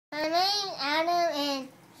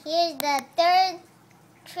Here's the third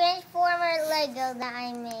Transformer Lego that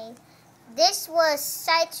I made. This was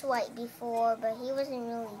Sideswipe before, but he wasn't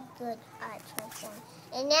really good at transforming.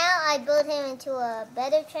 And now I built him into a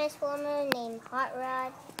better Transformer named Hot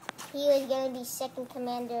Rod. He was going to be second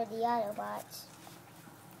commander of the Autobots.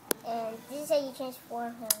 And this is how you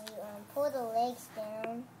transform him. You pull the legs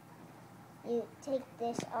down. You take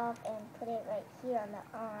this off and put it right here on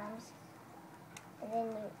the arms. And then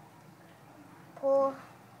you pull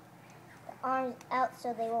the arms out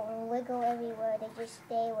so they won't wiggle everywhere. They just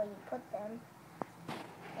stay where you put them.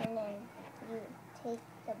 And then you take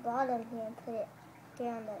the bottom here and put it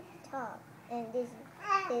here on the top. And this is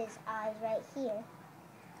his eyes right here.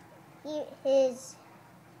 His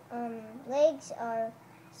legs are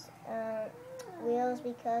wheels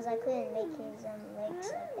because I couldn't make his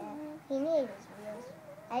legs like that. He needed his wheels.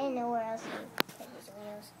 I didn't know where else he put his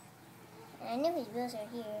wheels. And I knew his wheels are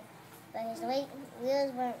here, but his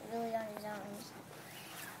wheels weren't really on his arms.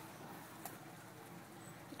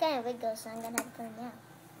 He kind of wiggles, so I'm going to have to put him down.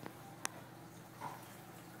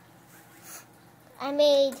 I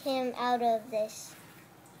made him out of this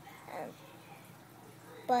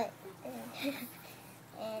butt.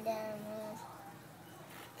 And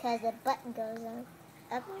because the button goes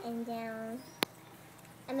up and down.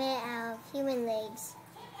 I made it out of human legs.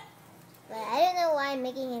 But I don't know why I'm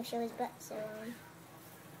making him show his butt, so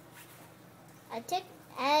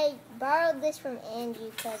I borrowed this from Andrew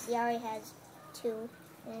because he already has two,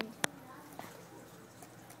 and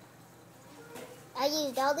I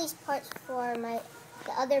used all these parts for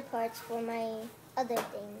the other parts for my other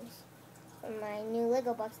things, for my new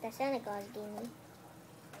Lego box that Santa Claus gave me.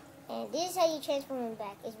 And this is how you transform him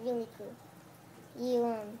back. It's really cool.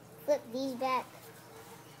 You flip these back,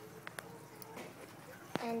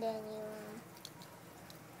 and then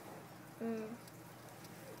you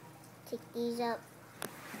take these up.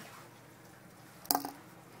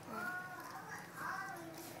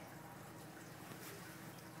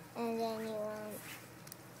 And then you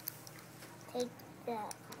take the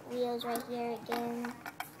wheels right here again.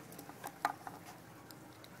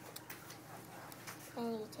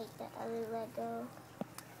 And you take the other Lego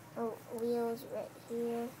wheels right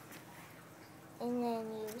here. And then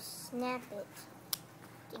you snap it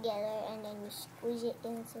together, and then you squeeze it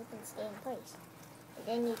in so it can stay in place. And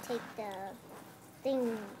then you take the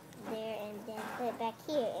thing there and then put it back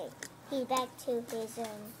here. He's back to his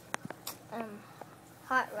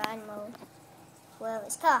Hot Rod mode. Well,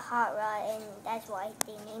 it's called Hot Rod, and that's why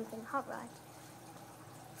they named him Hot Rod.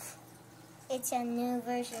 It's a new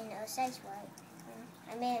version of Sideswipe.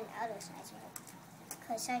 I made him out of Sideswipe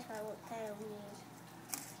because Sideswipe looked kind of weird.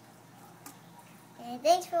 And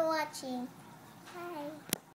thanks for watching. Bye.